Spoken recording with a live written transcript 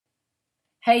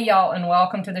Hey, y'all, and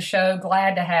welcome to the show.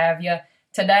 Glad to have you.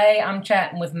 Today, I'm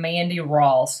chatting with Mandy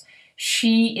Ross.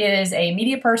 She is a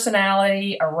media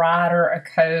personality, a writer, a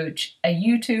coach, a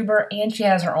YouTuber, and she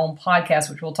has her own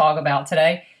podcast, which we'll talk about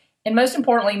today. And most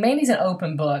importantly, Mandy's an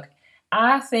open book.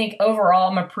 I think overall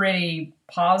I'm a pretty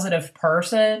positive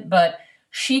person, but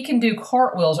she can do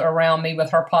cartwheels around me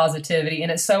with her positivity,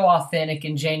 and it's so authentic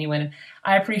and genuine.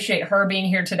 I appreciate her being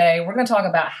here today. We're going to talk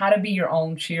about how to be your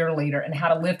own cheerleader and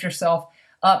how to lift yourself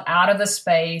up out of the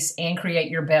space and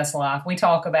create your best life. We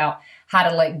talk about how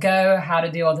to let go, how to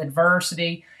deal with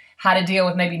adversity, how to deal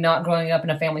with maybe not growing up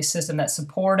in a family system that's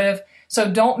supportive.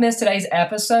 So don't miss today's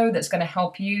episode that's going to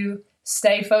help you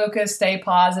stay focused, stay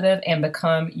positive, and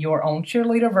become your own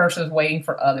cheerleader versus waiting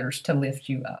for others to lift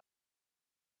you up.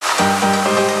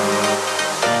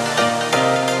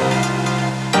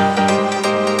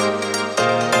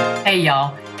 Hey,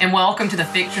 y'all, and welcome to the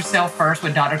Fix Yourself First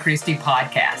with Dr. Christy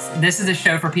podcast. This is a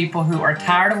show for people who are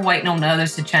tired of waiting on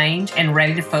others to change and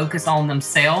ready to focus on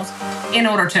themselves in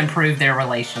order to improve their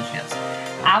relationships.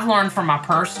 I've learned from my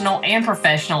personal and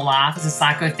professional life as a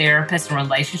psychotherapist and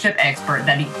relationship expert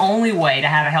that the only way to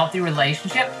have a healthy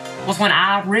relationship was when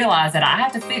I realized that I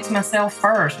have to fix myself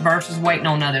first versus waiting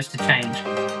on others to change.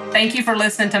 Thank you for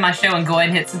listening to my show, and go ahead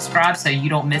and hit subscribe so you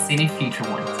don't miss any future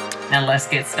ones. Now let's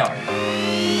get started.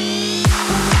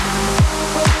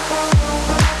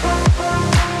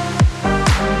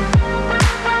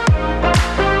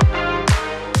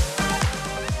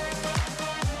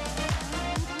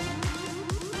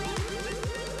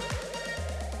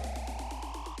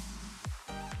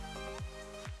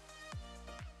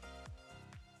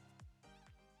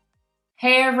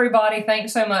 Hey everybody,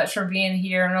 thanks so much for being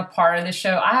here and a part of the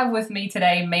show. I have with me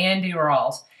today Mandy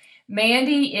Ross.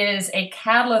 Mandy is a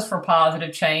catalyst for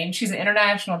positive change. She's an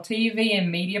international TV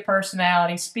and media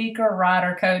personality, speaker,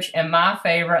 writer, coach, and my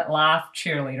favorite, life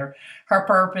cheerleader. Her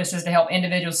purpose is to help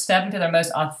individuals step into their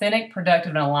most authentic, productive,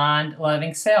 and aligned,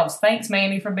 loving selves. Thanks,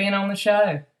 Mandy, for being on the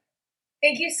show.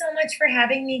 Thank you so much for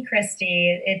having me,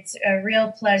 Christy. It's a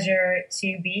real pleasure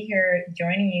to be here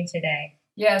joining you today.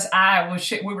 Yes,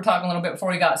 we were talking a little bit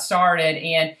before we got started,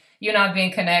 and you and I have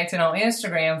been connected on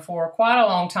Instagram for quite a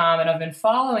long time, and I've been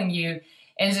following you,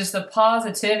 and just the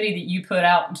positivity that you put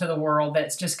out into the world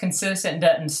that's just consistent and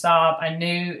doesn't stop. I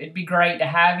knew it'd be great to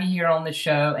have you here on the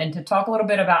show and to talk a little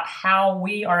bit about how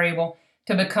we are able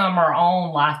to become our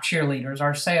own life cheerleaders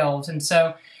ourselves. And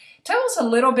so tell us a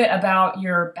little bit about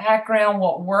your background,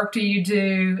 what work do you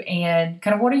do, and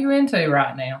kind of what are you into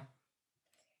right now?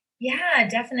 Yeah,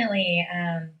 definitely.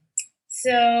 So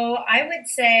I would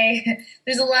say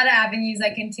there's a lot of avenues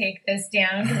I can take this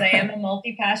down because I am a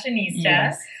multi-passionista.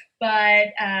 Yes. But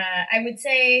I would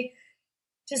say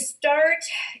to start,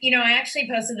 I actually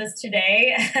posted this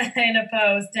today in a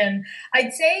post, and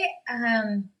I'd say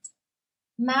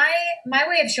my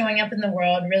way of showing up in the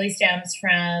world really stems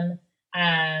from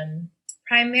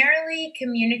primarily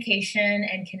communication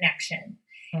and connection.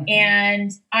 Mm-hmm.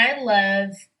 And I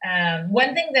love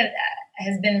one thing that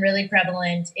has been really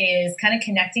prevalent is kind of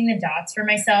connecting the dots for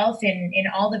myself in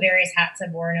all the various hats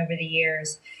I've worn over the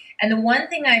years. And the one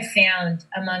thing I've found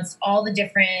amongst all the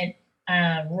different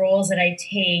roles that I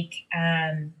take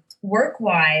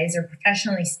work-wise or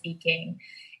professionally speaking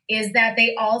is that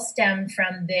they all stem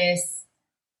from this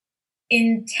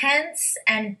intense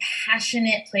and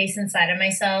passionate place inside of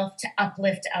myself to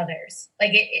uplift others.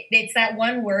 Like it's that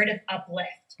one word of uplift.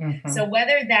 Mm-hmm. So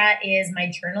whether that is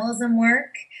my journalism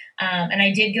work, and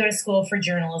I did go to school for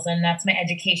journalism, that's my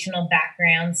educational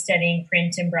background, studying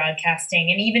print and broadcasting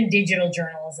and even digital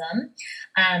journalism.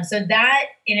 So that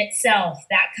in itself,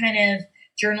 that kind of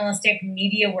journalistic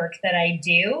media work that I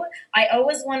do, I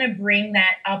always want to bring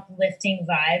that uplifting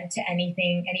vibe to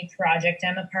any project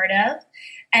I'm a part of.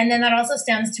 And then that also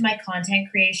stems to my content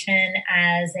creation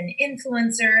as an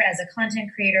influencer, as a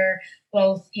content creator,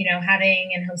 both,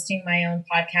 having and hosting my own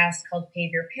podcast called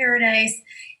Pave Your Paradise,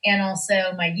 and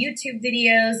also my YouTube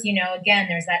videos. Again,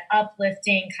 there's that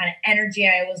uplifting kind of energy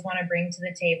I always want to bring to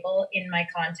the table in my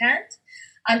content.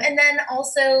 And then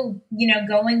also,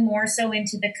 going more so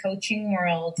into the coaching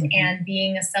world, mm-hmm. and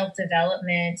being a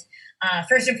self-development,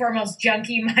 first and foremost,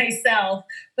 junkie myself,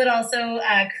 but also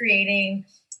creating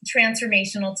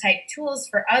transformational type tools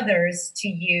for others to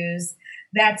use.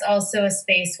 That's also a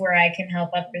space where I can help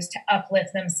others to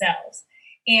uplift themselves.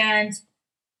 And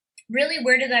really,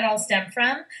 where did that all stem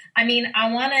from? I mean,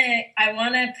 I want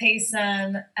to pay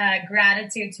some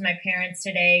gratitude to my parents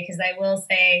today, because I will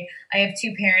say I have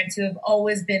two parents who have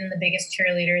always been the biggest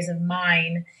cheerleaders of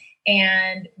mine.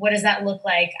 And what does that look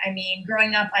like? I mean,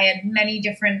 growing up, I had many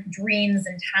different dreams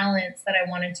and talents that I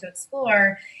wanted to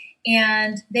explore.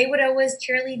 and they would always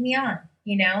cheerlead me on,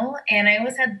 and I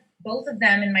always had both of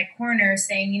them in my corner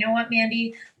saying, you know what,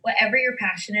 Mandy, whatever you're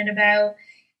passionate about,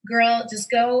 girl,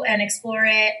 just go and explore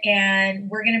it.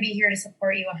 And we're going to be here to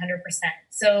support you 100%.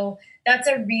 So that's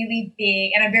a really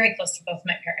big, and I'm very close to both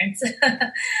my parents,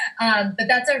 but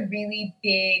that's a really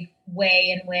big way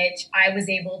in which I was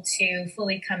able to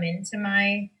fully come into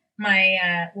my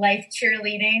life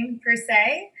cheerleading per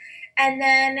se. And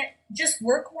then just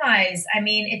work wise, I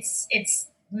mean, it's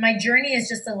my journey has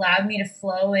just allowed me to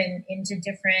flow into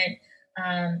different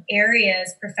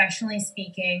areas, professionally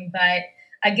speaking. But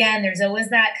again, there's always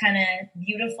that kind of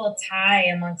beautiful tie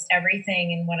amongst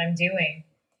everything and what I'm doing.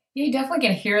 You definitely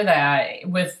can hear that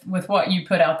with what you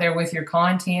put out there with your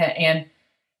content. And,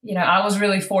 I was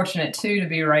really fortunate too to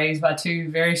be raised by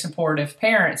two very supportive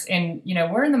parents. And,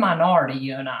 we're in the minority,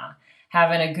 you and I,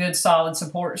 having a good solid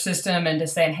support system and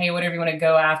just saying, hey, whatever you want to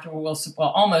go after,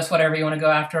 almost whatever you want to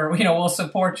go after, we'll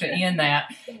support you in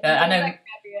that. I know.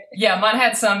 Yeah, mine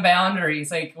had some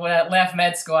boundaries. Like when I left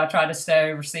med school, I tried to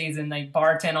stay overseas and they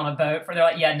bartend on a boat. They're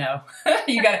like, yeah, no,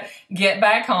 you got to get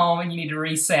back home and you need to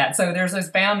reset. So there's those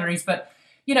boundaries. But,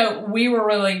 we were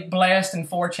really blessed and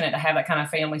fortunate to have that kind of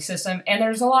family system. And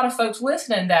there's a lot of folks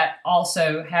listening that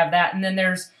also have that. And then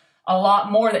there's a lot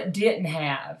more that didn't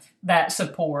have that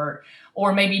support,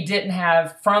 or maybe didn't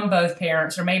have from both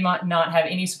parents, or may not have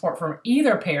any support from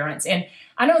either parents. And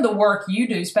I know the work you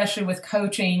do, especially with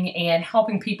coaching and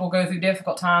helping people go through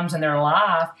difficult times in their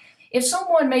life. If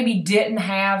someone maybe didn't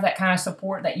have that kind of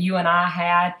support that you and I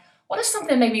had, what is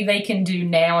something maybe they can do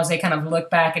now as they kind of look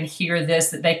back and hear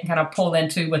this that they can kind of pull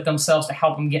into with themselves to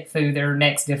help them get through their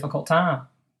next difficult time?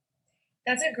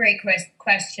 That's a great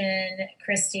question,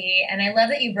 Christy. And I love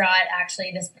that you brought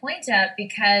actually this point up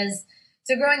because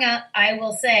so growing up, I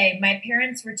will say my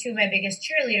parents were two of my biggest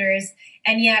cheerleaders,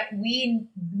 and yet we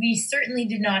certainly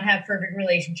did not have perfect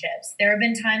relationships. There have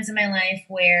been times in my life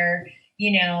where,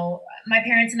 my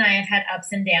parents and I have had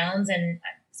ups and downs, and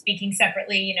speaking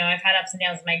separately, I've had ups and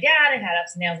downs with my dad, I've had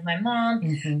ups and downs with my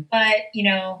mom, but,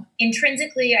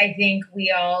 intrinsically, I think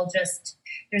we all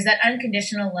there's that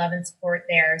unconditional love and support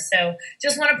there. So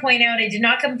just want to point out, I did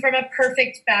not come from a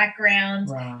perfect background.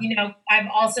 Right. I've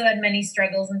also had many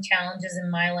struggles and challenges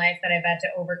in my life that I've had to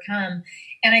overcome.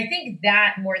 And I think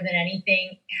that more than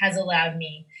anything has allowed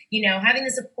me, having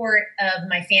the support of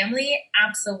my family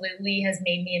absolutely has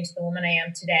made me into the woman I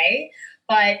am today.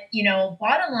 But,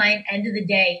 bottom line, end of the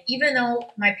day, even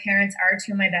though my parents are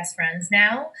two of my best friends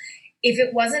now, if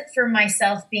it wasn't for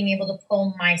myself being able to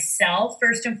pull myself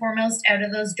first and foremost out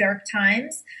of those dark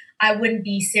times, I wouldn't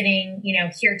be sitting,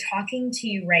 here talking to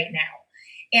you right now.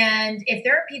 And if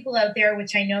there are people out there,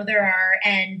 which I know there are,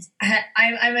 and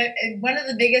one of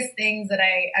the biggest things that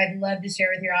I'd love to share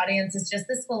with your audience is just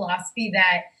this philosophy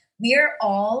that we are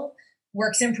all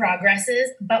works in progresses,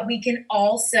 but we can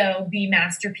also be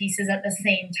masterpieces at the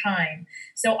same time.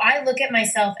 So I look at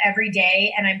myself every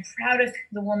day and I'm proud of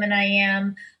the woman I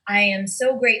am. I am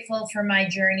so grateful for my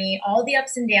journey, all the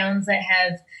ups and downs that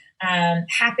have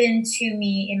happened to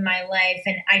me in my life.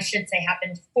 And I should say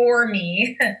happened for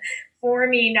me, for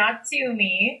me, not to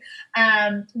me.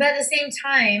 But at the same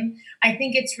time, I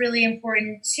think it's really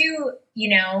important to,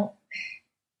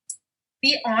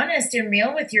 be honest and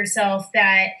real with yourself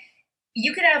that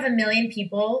you could have a million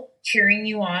people cheering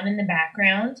you on in the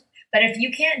background, but if you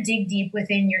can't dig deep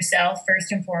within yourself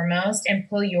first and foremost and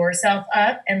pull yourself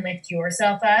up and lift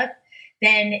yourself up,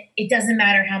 then it doesn't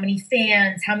matter how many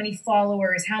fans, how many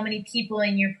followers, how many people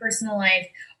in your personal life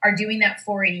are doing that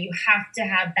for you. You have to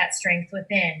have that strength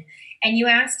within. And you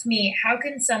asked me, how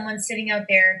can someone sitting out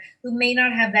there who may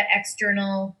not have that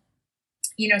external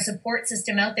support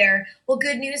system out there? Well,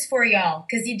 good news for y'all,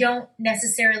 because you don't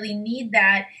necessarily need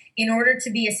that in order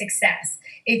to be a success.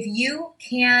 If you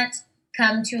can't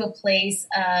come to a place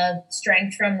of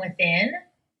strength from within,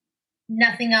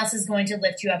 nothing else is going to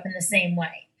lift you up in the same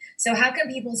way. So how can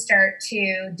people start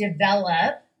to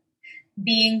develop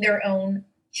being their own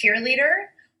cheerleader?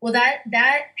 Well,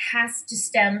 that has to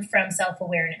stem from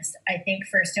self-awareness, I think,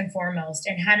 first and foremost.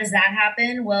 And how does that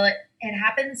happen? Well, it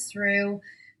happens through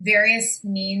various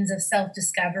means of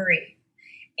self-discovery.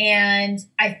 And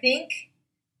I think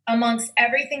amongst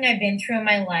everything I've been through in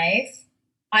my life,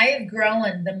 I have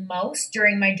grown the most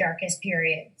during my darkest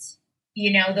periods.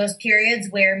 Those periods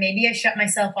where maybe I shut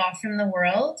myself off from the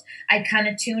world, I kind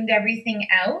of tuned everything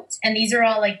out. And these are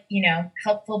all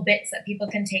helpful bits that people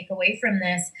can take away from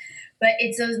this. But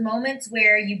it's those moments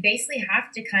where you basically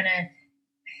have to kind of,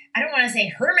 I don't want to say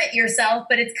hermit yourself,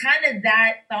 but it's kind of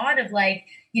that thought of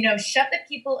shut the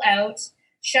people out,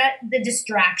 shut the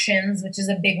distractions, which is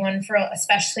a big one for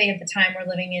especially at the time we're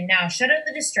living in now. Shut out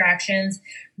the distractions,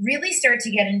 really start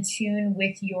to get in tune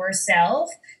with yourself.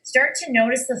 Start to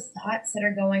notice the thoughts that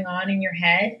are going on in your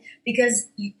head, because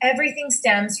everything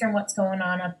stems from what's going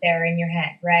on up there in your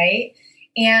head, right?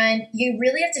 And you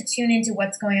really have to tune into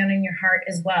what's going on in your heart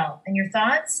as well, and your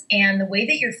thoughts and the way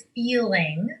that you're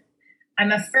feeling.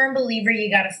 I'm a firm believer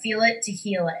you got to feel it to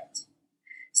heal it.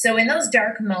 So in those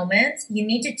dark moments, you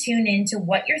need to tune into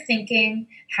what you're thinking,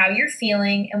 how you're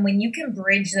feeling, and when you can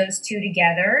bridge those two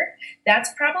together,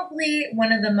 that's probably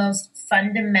one of the most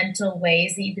fundamental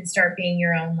ways that you can start being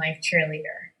your own life cheerleader.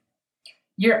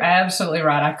 You're absolutely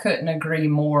right. I couldn't agree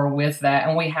more with that.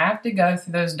 And we have to go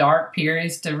through those dark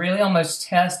periods to really almost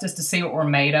test us to see what we're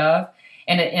made of.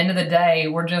 And at the end of the day,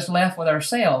 we're just left with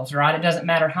ourselves, right? It doesn't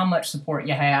matter how much support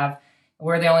you have.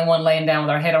 We're the only one laying down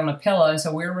with our head on a pillow,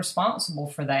 so we're responsible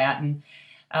for that. And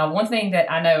one thing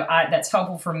that I know that's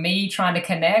helpful for me trying to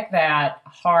connect that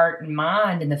heart and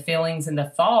mind and the feelings and the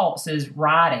thoughts is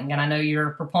writing. And I know you're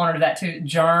a proponent of that too,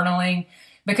 journaling,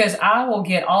 because I will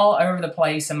get all over the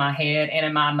place in my head and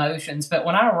in my emotions. But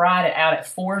when I write it out, it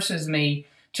forces me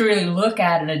to really look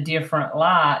at it in a different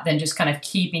light than just kind of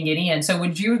keeping it in. So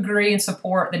would you agree and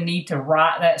support the need to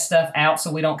write that stuff out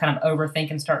so we don't kind of overthink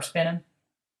and start spinning?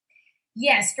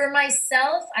 Yes, for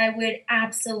myself, I would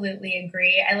absolutely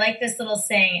agree. I like this little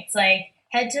saying. It's like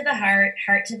head to the heart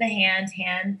to the hand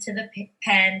to the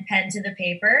pen to the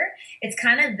paper. It's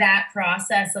kind of that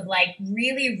process of like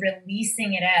really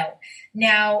releasing it out.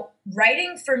 Now,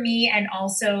 writing for me, and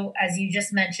also, as you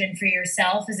just mentioned, for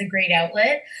yourself is a great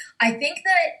outlet. I think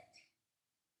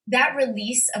that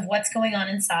release of what's going on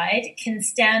inside can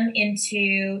stem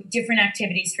into different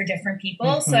activities for different people.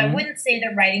 Mm-hmm. So I wouldn't say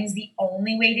that writing's the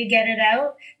only way to get it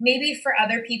out. Maybe for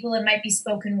other people, it might be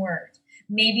spoken word.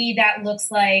 Maybe that looks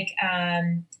like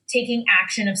taking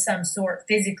action of some sort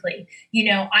physically. You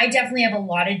know, I definitely have a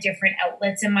lot of different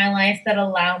outlets in my life that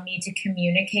allow me to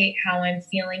communicate how I'm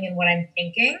feeling and what I'm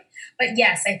thinking. But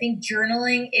yes, I think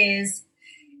journaling is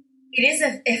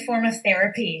a form of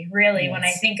therapy, really, yes, when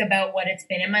I think about what it's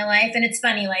been in my life. And it's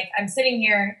funny, like I'm sitting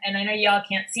here and I know y'all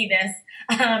can't see this,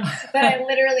 but I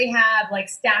literally have like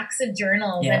stacks of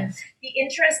journals. Yes. And the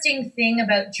interesting thing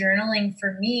about journaling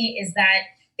for me is that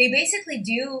they basically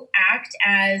do act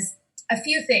as a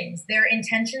few things. They're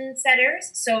intention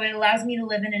setters. So it allows me to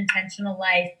live an intentional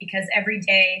life because every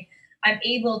day I'm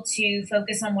able to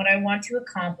focus on what I want to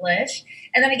accomplish.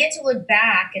 And then I get to look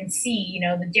back and see, you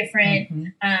know, the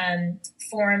different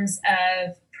forms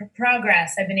of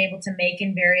progress I've been able to make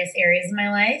in various areas of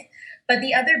my life. But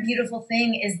the other beautiful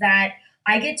thing is that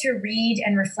I get to read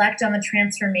and reflect on the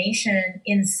transformation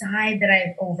inside that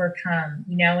I've overcome,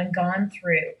 you know, and gone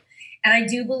through. And I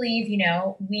do believe, you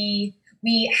know, we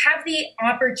have the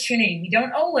opportunity, we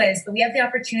don't always, but we have the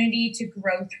opportunity to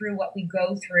grow through what we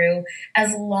go through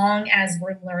as long as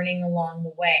we're learning along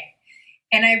the way.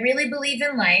 And I really believe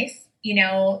in life. You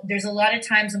know, there's a lot of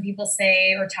times when people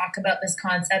say or talk about this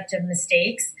concept of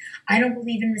mistakes. I don't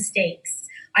believe in mistakes.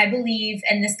 I believe,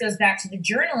 and this goes back to the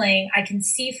journaling, I can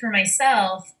see for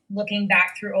myself looking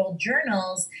back through old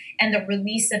journals and the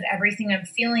release of everything I'm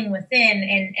feeling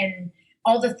within and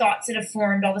all the thoughts that have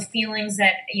formed, all the feelings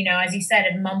that, you know, as you said,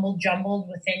 had mumbled jumbled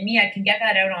within me. I can get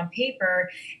that out on paper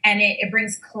and it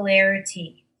brings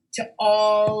clarity to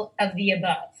all of the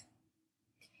above.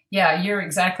 Yeah, you're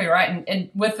exactly right.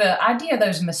 And with the idea of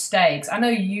those mistakes, I know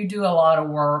you do a lot of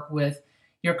work with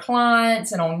your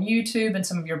clients and on YouTube and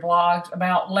some of your blogs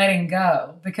about letting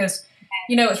go because,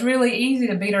 you know, it's really easy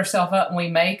to beat ourselves up when we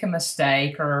make a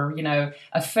mistake or, you know,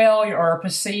 a failure or a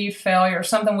perceived failure or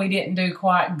something we didn't do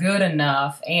quite good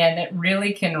enough. And it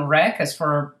really can wreck us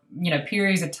for, you know,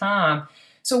 periods of time.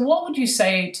 So what would you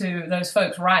say to those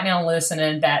folks right now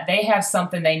listening that they have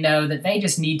something they know that they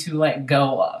just need to let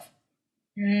go of?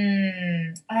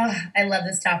 I love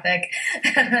this topic.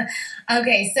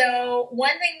 Okay, so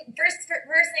first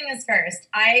thing is first,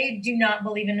 I do not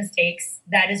believe in mistakes.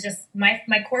 That is just my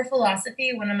core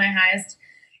philosophy. One of my highest,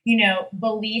 you know,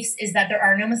 beliefs is that there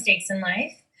are no mistakes in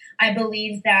life. I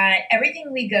believe that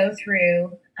everything we go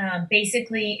through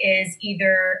basically is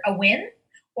either a win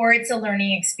or it's a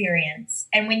learning experience.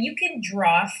 And when you can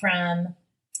draw from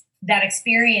that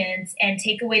experience and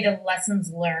take away the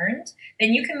lessons learned,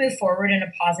 then you can move forward in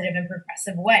a positive and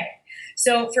progressive way.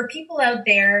 So for people out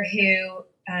there who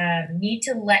need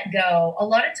to let go, a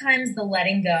lot of times the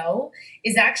letting go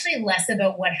is actually less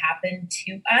about what happened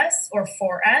to us or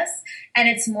for us, and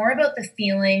it's more about the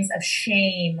feelings of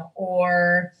shame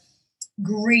or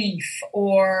grief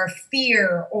or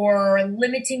fear or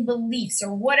limiting beliefs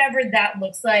or whatever that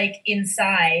looks like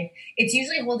inside, it's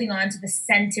usually holding on to the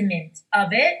sentiment of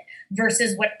it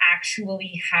versus what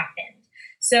actually happened.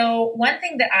 So one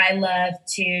thing that I love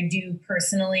to do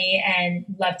personally and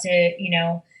love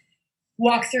to,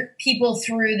 walk through people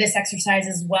through this exercise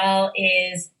as well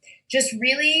is just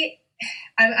really,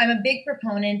 I'm a big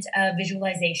proponent of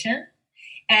visualization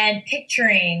and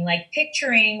picturing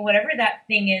whatever that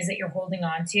thing is that you're holding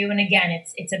on to. And again,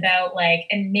 it's about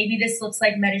and maybe this looks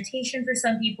like meditation for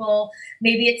some people,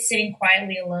 maybe it's sitting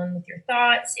quietly alone with your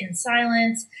thoughts in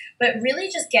silence, but really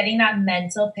just getting that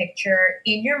mental picture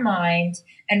in your mind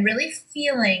and really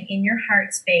feeling in your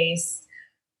heart space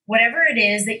whatever it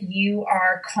is that you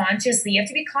are consciously, you have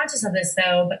to be conscious of this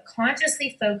though, but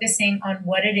consciously focusing on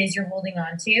what it is you're holding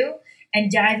on to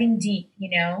and diving deep,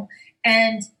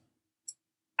 and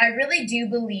I really do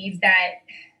believe that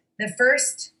the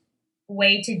first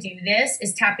way to do this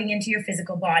is tapping into your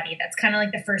physical body. That's kind of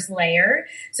like the first layer.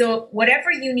 So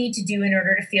whatever you need to do in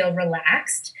order to feel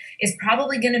relaxed is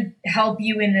probably going to help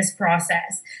you in this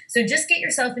process. So just get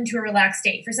yourself into a relaxed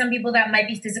state. For some people, that might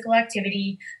be physical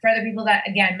activity. For other people, that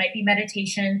again might be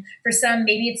meditation. For some,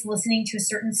 maybe it's listening to a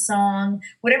certain song,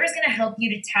 whatever's going to help you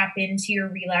to tap into your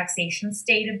relaxation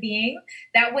state of being.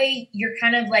 That way you're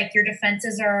kind of like your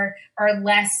defenses are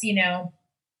less,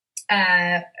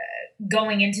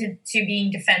 going into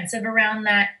being defensive around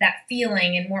that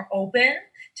feeling and more open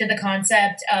to the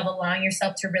concept of allowing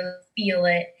yourself to really feel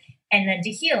it and then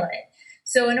to heal it.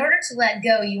 So in order to let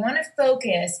go, you want to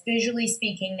focus, visually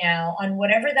speaking now, on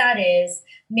whatever that is.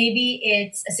 Maybe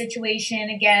it's a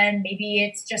situation again, maybe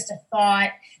it's just a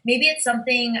thought, maybe it's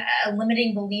something, a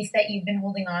limiting belief that you've been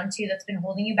holding on to that's been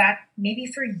holding you back maybe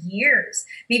for years.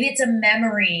 Maybe it's a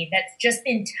memory that's just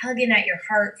been tugging at your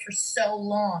heart for so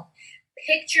long.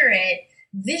 Picture it,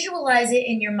 visualize it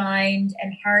in your mind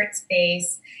and heart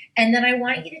space. And then I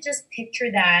want you to just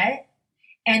picture that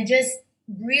and just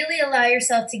really allow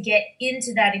yourself to get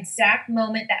into that exact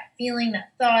moment, that feeling,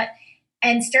 that thought,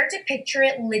 and start to picture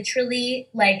it literally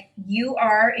like you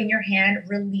are in your hand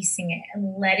releasing it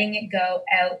and letting it go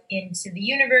out into the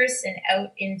universe and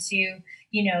out into,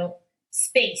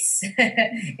 space,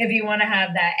 if you want to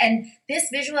have that. And this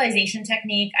visualization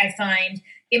technique, I find,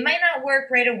 it might not work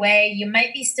right away. You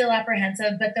might be still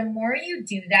apprehensive, but the more you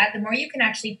do that, the more you can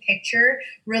actually picture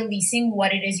releasing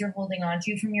what it is you're holding on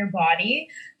to from your body,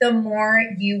 the more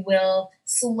you will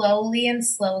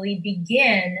slowly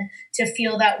begin to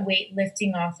feel that weight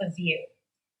lifting off of you.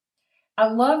 I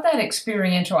love that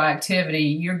experiential activity.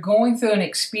 You're going through an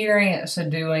experience of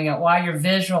doing it while you're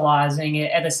visualizing it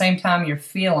at the same time you're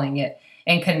feeling it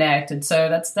and connected. So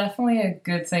that's definitely a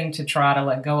good thing to try to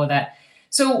let go of that.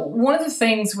 So one of the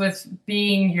things with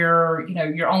being your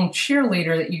own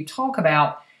cheerleader that you talk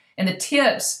about and the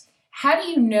tips, how do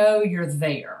you know you're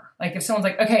there? Like if someone's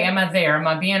like, okay, am I there? Am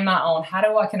I being my own? How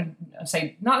do I kind of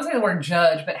say, not say the word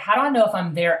judge, but how do I know if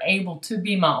I'm there able to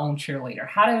be my own cheerleader?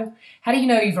 How do you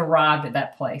know you've arrived at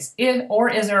that place? Or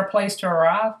is there a place to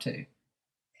arrive to?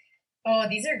 Oh,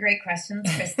 these are great questions,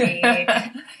 Christy.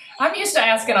 I'm used to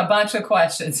asking a bunch of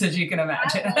questions, as you can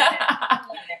imagine. I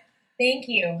love it. Thank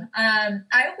you.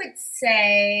 I would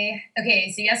say,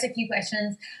 okay, so you asked a few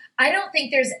questions. I don't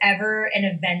think there's ever an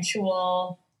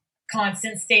eventual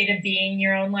constant state of being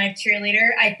your own life cheerleader.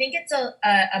 I think it's a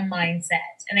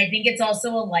mindset, and I think it's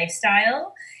also a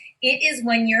lifestyle. It is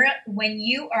when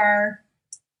you are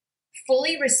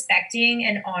fully respecting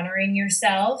and honoring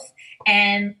yourself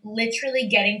and literally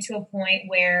getting to a point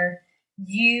where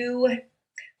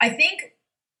I think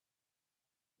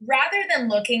rather than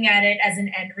looking at it as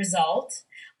an end result,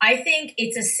 I think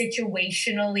it's a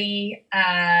situational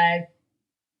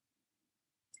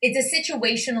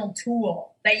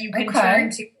tool that you can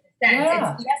turn to.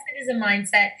 Yeah. Yes, it is a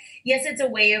mindset. Yes, it's a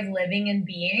way of living and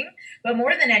being. But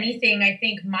more than anything, I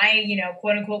think my,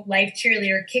 quote unquote, life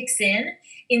cheerleader kicks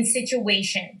in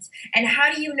situations. And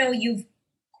how do you know you've,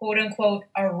 quote unquote,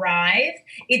 arrived?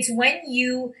 It's when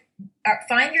you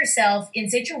find yourself in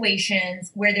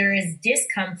situations where there is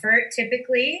discomfort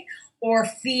typically, or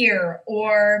fear,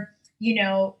 or,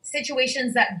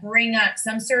 situations that bring up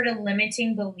some sort of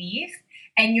limiting belief,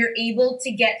 and you're able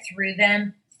to get through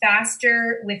them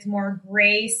faster, with more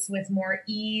grace, with more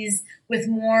ease, with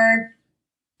more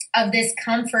of this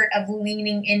comfort of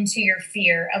leaning into your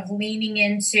fear, of leaning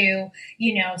into,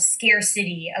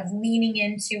 scarcity, of leaning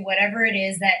into whatever it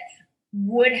is that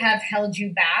would have held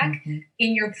you back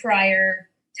in your prior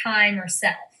time or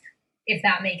self, if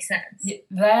that makes sense.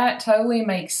 That totally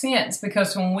makes sense,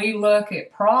 because when we look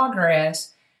at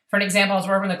progress, For an example, I was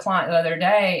working with a client the other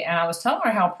day, and I was telling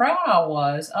her how proud I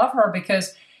was of her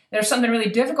because there's something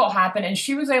really difficult happened, and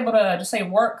she was able to just say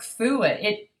work through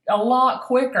it a lot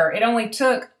quicker. It only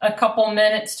took a couple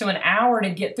minutes to an hour to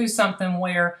get through something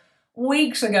where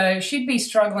weeks ago she'd be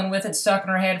struggling with it stuck in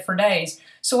her head for days.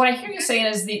 So what I hear you saying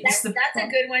is that's a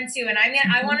good one too. And I mean,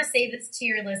 I want to say this to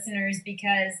your listeners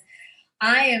because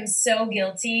I am so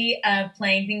guilty of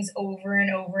playing things over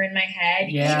and over in my head,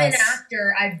 even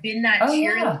after I've been that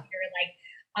cheerleader. Yeah. Like,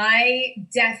 I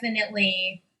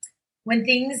definitely, when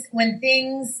things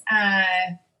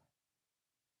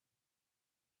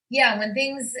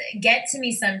get to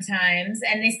me sometimes,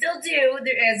 and they still do,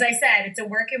 as I said, it's a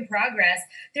work in progress.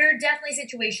 There are definitely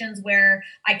situations where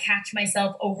I catch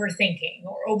myself overthinking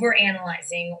or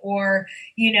overanalyzing or,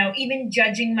 even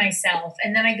judging myself.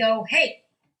 And then I go, hey,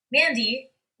 Mandy,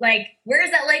 like,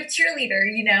 where's that life cheerleader,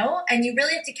 And you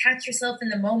really have to catch yourself in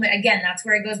the moment. Again, that's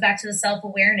where it goes back to the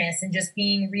self-awareness and just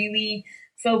being really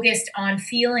focused on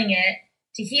feeling it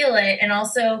to heal it, and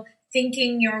also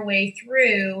thinking your way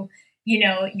through,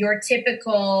 your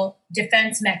typical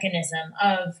defense mechanism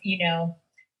of,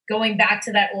 going back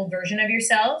to that old version of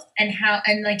yourself and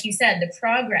like you said, the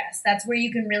progress. That's where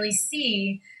you can really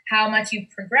see how much you've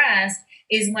progressed,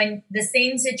 is when the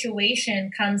same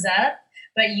situation comes up,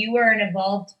 but you are an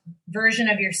evolved version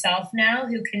of yourself now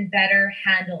who can better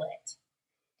handle it.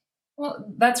 Well,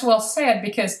 that's well said,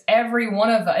 because every one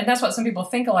of and that's what some people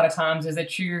think a lot of times, is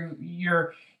that you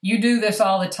do this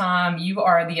all the time. You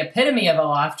are the epitome of a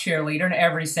life cheerleader in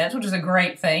every sense, which is a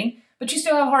great thing, but you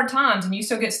still have hard times and you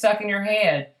still get stuck in your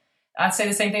head. I say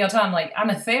the same thing all the time. Like, I'm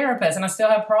a therapist and I still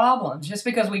have problems. Just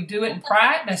because we do it and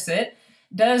practice it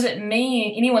doesn't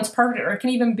mean anyone's perfect or can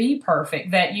even be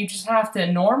perfect. That you just have to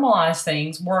normalize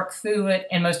things, work through it,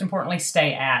 and most importantly,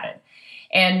 stay at it.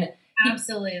 And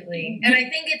absolutely. And I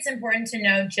think it's important to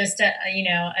know, just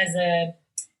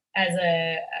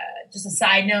just a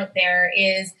side note there,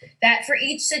 is that for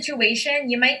each situation,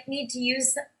 you might need to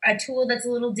use a tool that's a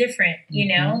little different,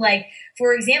 like,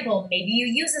 for example, maybe you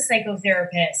use a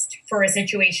psychotherapist for a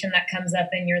situation that comes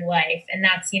up in your life. And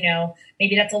that's,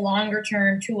 maybe that's a longer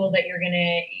term tool that you're going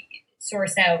to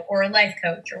source out, or a life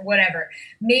coach or whatever.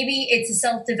 Maybe it's a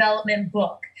self-development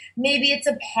book. Maybe it's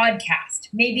a podcast.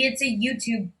 Maybe it's a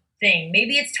YouTube thing.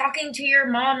 Maybe it's talking to your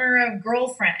mom or a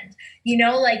girlfriend.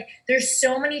 Like, there's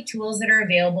so many tools that are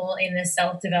available in this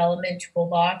self-development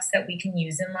toolbox that we can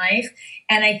use in life.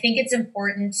 And I think it's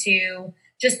important to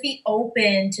just be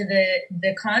open to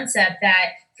the concept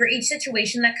that for each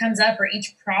situation that comes up, or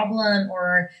each problem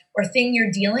or thing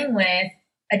you're dealing with,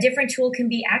 a different tool can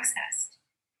be accessed.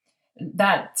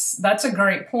 That's a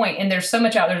great point. And there's so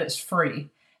much out there that's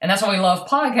free. And that's why we love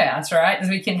podcasts, right? Because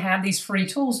we can have these free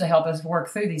tools to help us work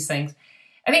through these things.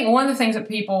 I think one of the things that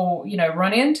people,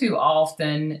 run into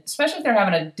often, especially if they're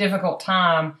having a difficult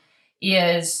time,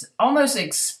 is almost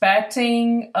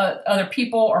expecting other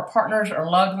people or partners or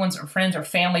loved ones or friends or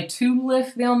family to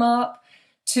lift them up,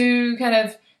 to kind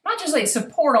of not just like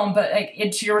support them, but like,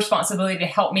 it's your responsibility to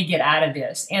help me get out of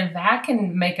this. And that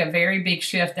can make a very big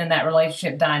shift in that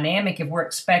relationship dynamic if we're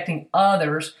expecting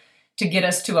others to get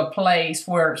us to a place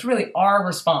where it's really our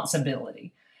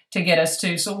responsibility to get us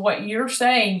to. So what you're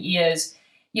saying is,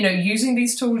 using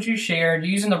these tools you shared,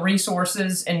 using the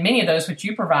resources, and many of those which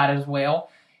you provide as well,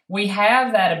 we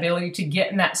have that ability to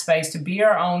get in that space, to be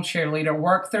our own cheerleader,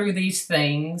 work through these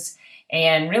things,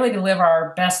 and really to live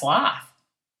our best life.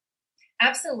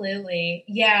 Absolutely.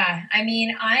 Yeah. I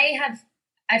mean, I've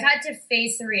had to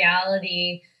face the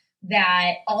reality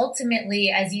that ultimately,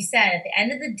 as you said, at the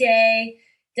end of the day,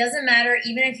 doesn't matter,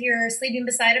 even if you're sleeping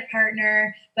beside a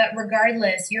partner, but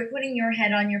regardless, you're putting your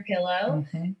head on your pillow.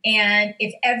 Mm-hmm. And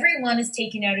if everyone is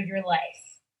taken out of your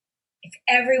life, if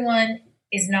everyone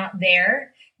is not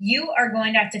there, you are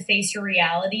going to have to face your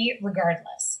reality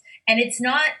regardless. And it's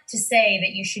not to say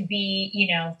that you should be,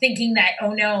 thinking that,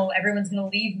 oh no, everyone's going to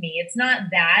leave me. It's not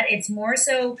that. It's more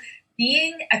so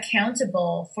being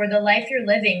accountable for the life you're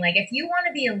living. Like, if you want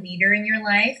to be a leader in your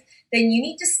life, then you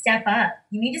need to step up.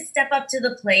 You need to step up to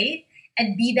the plate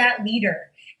and be that leader.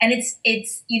 And it's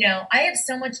I have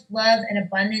so much love and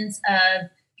abundance of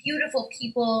beautiful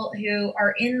people who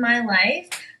are in my life.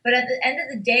 But at the end of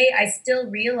the day, I still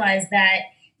realize that,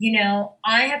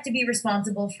 I have to be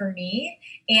responsible for me.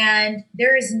 And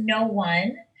there is no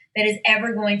one that is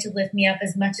ever going to lift me up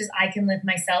as much as I can lift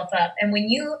myself up. And when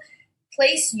you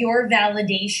place your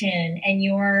validation and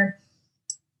your,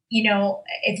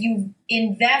 if you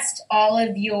invest all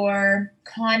of your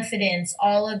confidence,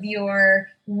 all of your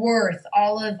worth,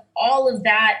 all of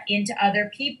that into other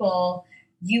people,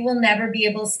 you will never be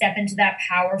able to step into that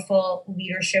powerful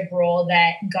leadership role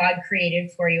that God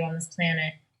created for you on this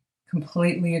planet.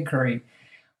 Completely agree.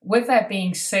 With that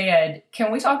being said,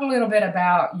 can we talk a little bit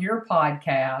about your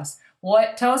podcast?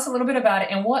 Tell us a little bit about it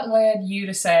and what led you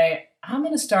to say, I'm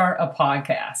going to start a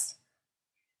podcast?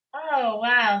 Oh,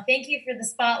 wow. Thank you for the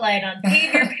spotlight on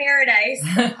Pave Your Paradise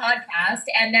podcast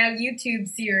and now YouTube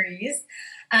series.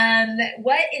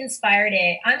 What inspired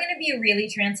it? I'm going to be really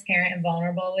transparent and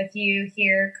vulnerable with you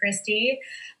here, Christy.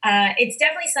 It's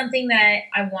definitely something that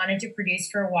I wanted to produce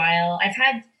for a while. I've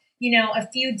had, a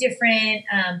few different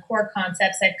core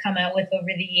concepts I've come out with over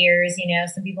the years.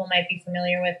 Some people might be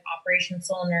familiar with Operation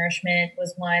Soul Nourishment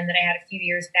was one that I had a few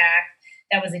years back.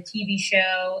 That was a TV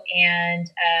show and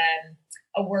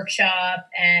a workshop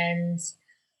and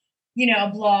a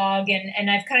blog, and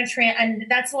I've kind of and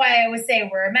that's why I always say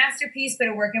we're a masterpiece but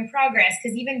a work in progress,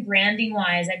 because even branding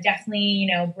wise I've definitely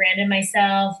branded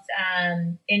myself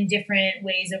in different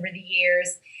ways over the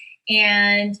years.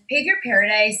 And Pave Your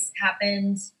Paradise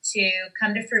happened to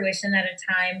come to fruition at a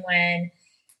time when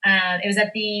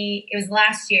it was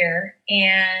last year,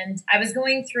 and I was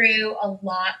going through a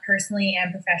lot personally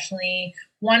and professionally,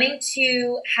 wanting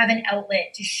to have an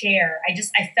outlet to share.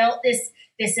 I felt this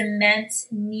immense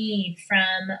need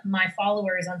from my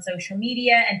followers on social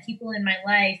media and people in my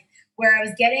life, where I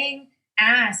was getting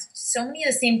asked so many of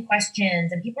the same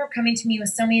questions, and people are coming to me with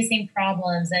so many of the same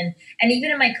problems. And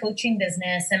even in my coaching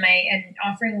business and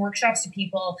offering workshops to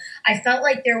people, I felt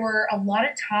like there were a lot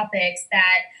of topics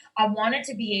that I wanted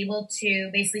to be able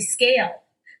to basically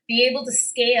be able to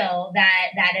scale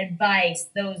that advice,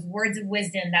 those words of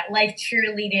wisdom, that life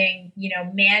cheerleading,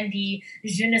 Mandy,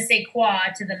 je ne sais quoi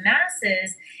to the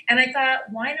masses. And I thought,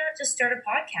 why not just start a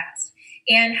podcast?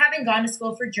 And having gone to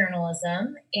school for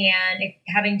journalism and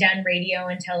having done radio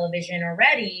and television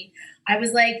already, I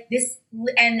was like this.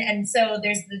 And so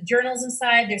there's the journalism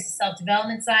side, there's the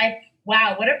self-development side.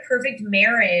 Wow, what a perfect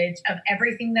marriage of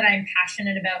everything that I'm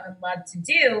passionate about and love to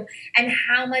do, and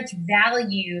how much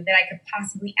value that I could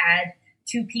possibly add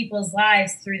to people's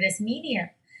lives through this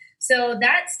medium. So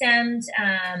that stemmed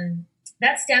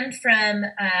from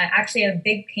actually a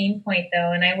big pain point,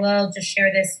 though, and I will just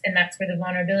share this, and that's where the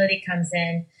vulnerability comes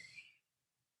in.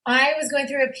 I was going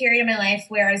through a period of my life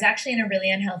where I was actually in a really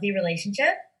unhealthy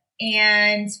relationship,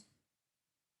 and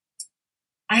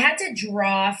I had to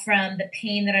draw from the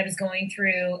pain that I was going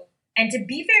through. And to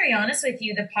be very honest with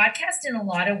you, the podcast in a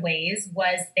lot of ways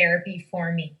was therapy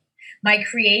for me. The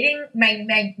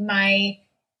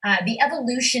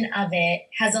evolution of it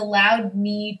has allowed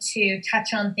me to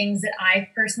touch on things that I've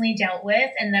personally dealt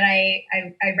with and that I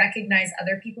recognize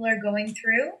other people are going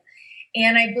through.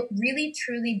 And I really,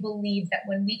 truly believe that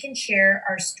when we can share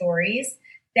our stories,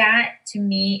 that to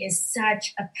me is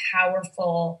such a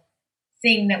powerful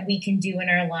thing that we can do in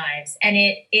our lives. And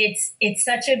it's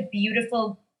such a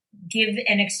beautiful give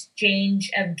and exchange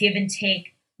of give and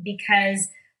take, because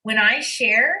when I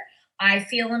share, I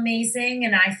feel amazing,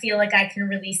 and I feel like I can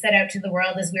release that out to the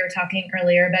world, as we were talking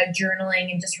earlier about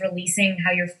journaling and just releasing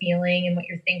how you're feeling and what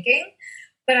you're thinking.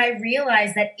 But I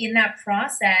realize that in that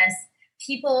process,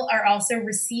 people are also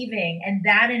receiving, and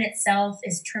that in itself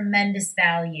is tremendous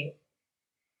value.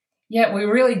 Yeah, we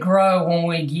really grow when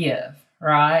we give.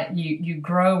 Right? You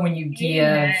grow when you give.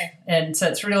 Amen. And so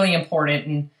it's really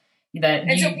important. So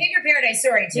Pave Your Paradise,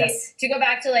 to go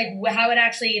back to like how it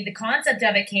actually, the concept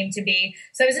of it came to be.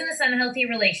 So I was in this unhealthy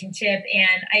relationship,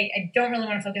 and I don't really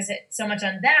want to focus it so much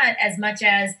on that as much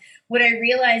as what I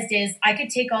realized is I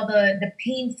could take all the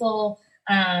painful,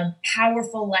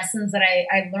 powerful lessons that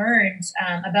I learned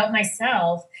about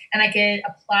myself, and I could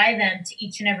apply them to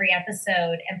each and every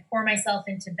episode and pour myself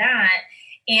into that.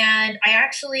 And I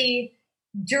actually,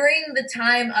 during the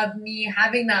time of me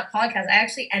having that podcast, I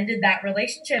actually ended that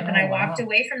relationship, and I walked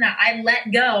away from that. I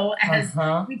let go, as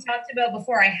we talked about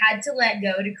before. I had to let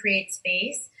go to create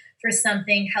space for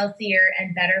something healthier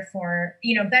and better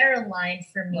better aligned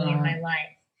for me in my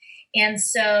life. And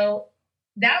so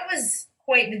that was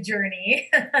quite the journey.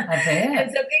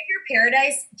 And so Pave Your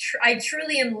Paradise, I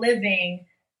truly am living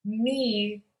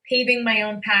me paving my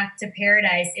own path to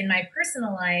paradise in my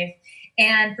personal life.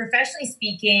 And professionally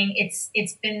speaking,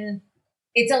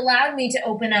 it's allowed me to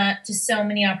open up to so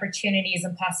many opportunities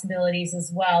and possibilities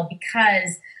as well,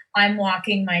 because I'm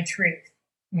walking my truth.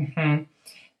 Mm-hmm.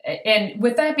 And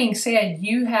with that being said,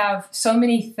 you have so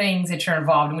many things that you're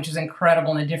involved in, which is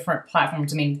incredible, in the different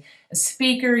platforms. I mean, a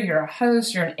speaker, you're a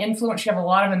host, you're an influencer, you have a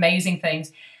lot of amazing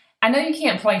things. I know you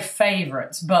can't play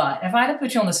favorites, but if I had to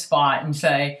put you on the spot and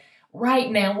say,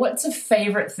 right now, what's a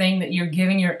favorite thing that you're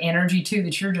giving your energy to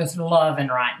that you're just loving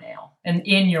right now and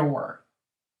in your work?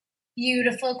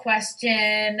 Beautiful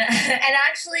question. And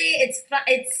actually,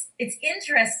 it's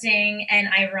interesting and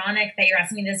ironic that you're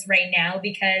asking me this right now,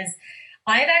 because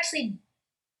I've actually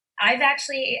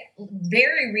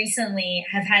very recently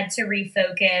have had to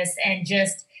refocus and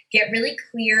just get really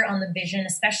clear on the vision,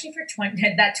 especially for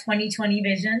that 2020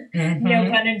 vision, no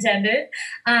pun intended.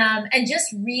 And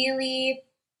just really,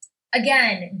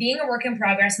 again, being a work in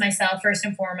progress myself, first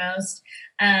and foremost,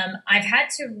 I've had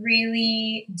to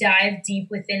really dive deep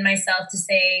within myself to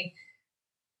say,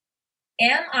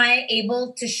 am I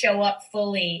able to show up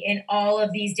fully in all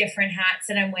of these different hats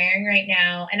that I'm wearing right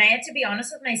now? And I had to be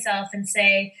honest with myself and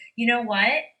say, you know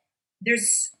what?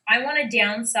 I want to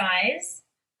downsize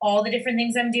all the different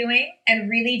things I'm doing and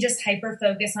really just hyper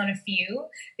focus on a few,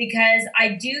 because I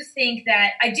do think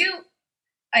that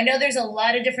I know there's a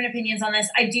lot of different opinions on this.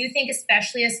 I do think,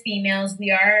 especially as females,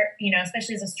 we are,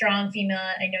 especially as a strong female,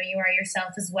 I know you are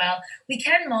yourself as well, we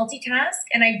can multitask.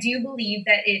 And I do believe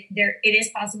that it is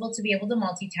possible to be able to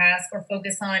multitask or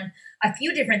focus on a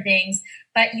few different things,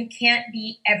 but you can't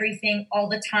be everything all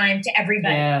the time to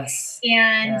everybody. Yes.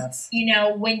 And,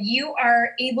 when you are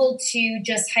able to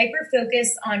just hyper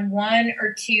focus on one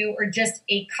or two or just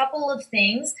a couple of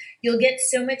things, you'll get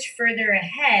so much further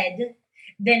ahead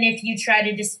than if you try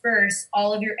to disperse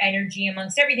all of your energy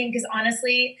amongst everything. Because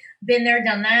honestly, been there,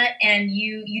 done that, and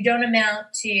you don't amount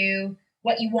to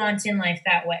what you want in life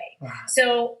that way. Wow.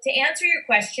 So to answer your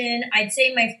question, I'd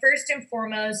say my first and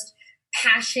foremost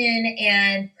passion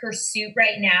and pursuit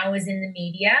right now is in the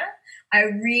media. I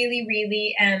really,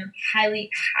 really am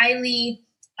highly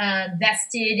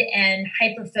vested and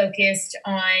hyper-focused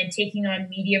on taking on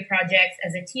media projects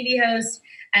as a TV host,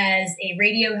 as a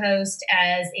radio host,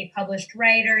 as a published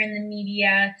writer in the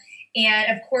media.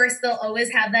 And of course, they'll always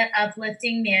have that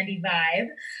uplifting Mandy vibe.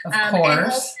 Of course. And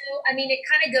also, it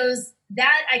kind of goes,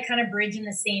 that I kind of bridge in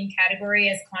the same category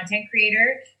as content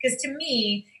creator. Because to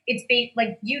me, it's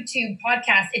like YouTube,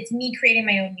 podcast, it's me creating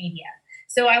my own media.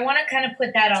 So I want to kind of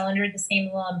put that all under the same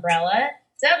little umbrella.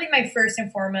 So that'll be my first and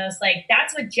foremost.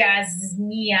 That's what jazzes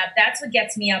me up. That's what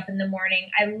gets me up in the morning.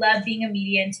 I love being a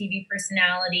media and TV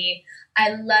personality.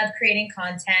 I love creating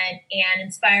content and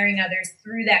inspiring others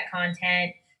through that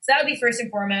content. So that would be first and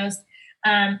foremost.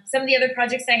 Some of the other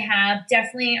projects I have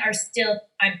definitely are still,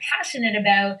 I'm passionate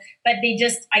about, but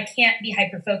I can't be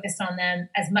hyper-focused on them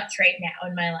as much right now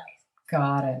in my life.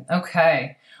 Got it.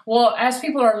 Okay. Well, as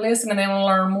people are listening, they want to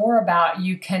learn more about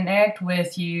you, connect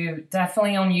with you,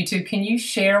 definitely on YouTube. Can you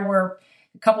share where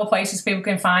a couple of places people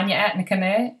can find you at and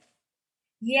connect?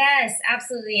 Yes,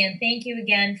 absolutely. And thank you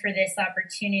again for this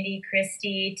opportunity,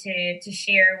 Christy, to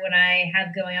share what I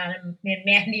have going on in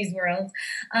Mandy's world.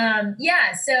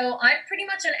 So I'm pretty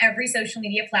much on every social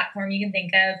media platform you can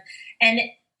think of. And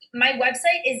my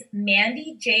website is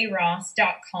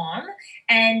mandyjross.com.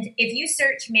 And if you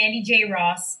search Mandy J.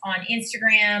 Ross on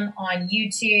Instagram, on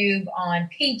YouTube, on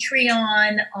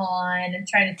Patreon, I'm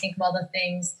trying to think of all the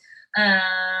things,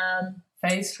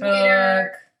 Facebook,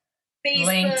 Twitter,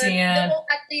 LinkedIn.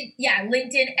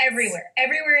 LinkedIn, everywhere.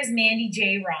 Everywhere is Mandy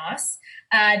J. Ross.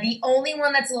 The only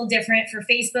one that's a little different for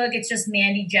Facebook, it's just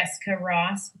Mandy Jessica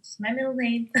Ross, which is my middle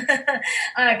name. Because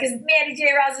Mandy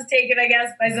J. Ross was taken, I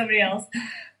guess, by somebody else.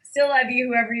 Still love you,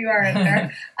 whoever you are in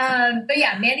there. But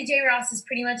yeah, Mandy J. Ross is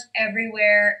pretty much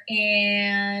everywhere.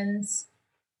 And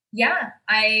yeah,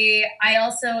 I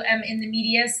also am in the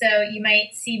media, so you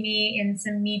might see me in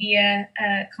some media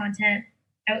content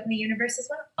out in the universe as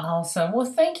well. Awesome. Well,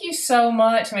 thank you so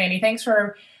much, Mandy. Thanks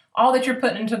for all that you're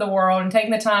putting into the world and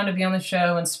taking the time to be on the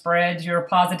show and spread your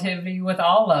positivity with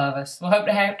all of us. We'll hope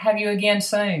to have you again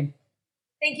soon.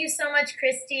 Thank you so much,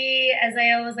 Christy. As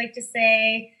I always like to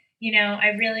say, I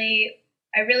really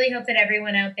hope that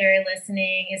everyone out there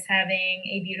listening is having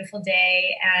a beautiful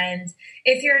day. And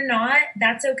if you're not,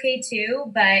 that's okay too.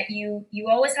 But you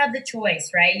always have the choice,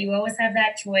 right? You always have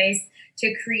that choice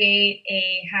to create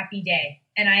a happy day.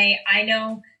 And I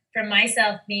know from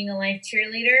myself being a life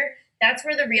cheerleader, that's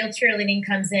where the real cheerleading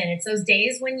comes in. It's those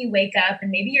days when you wake up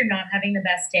and maybe you're not having the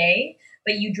best day,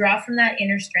 but you draw from that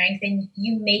inner strength and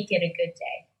you make it a good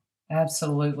day.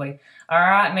 Absolutely. All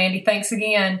right, Mandy, thanks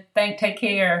again. Take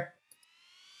care.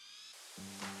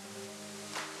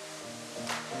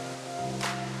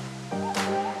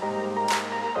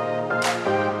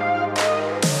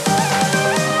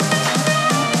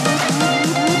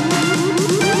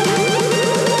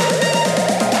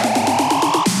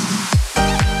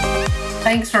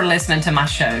 Thanks for listening to my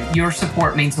show. Your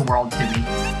support means the world to me.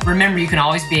 Remember, you can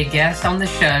always be a guest on the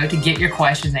show to get your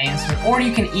questions answered, or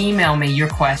you can email me your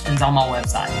questions on my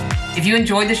website. If you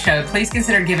enjoyed the show, please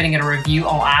consider giving it a review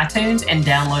on iTunes and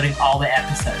downloading all the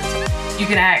episodes. You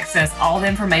can access all the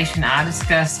information I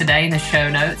discussed today in the show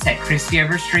notes at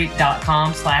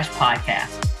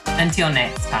ChristyOverstreet.com/podcast. Until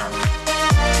next time.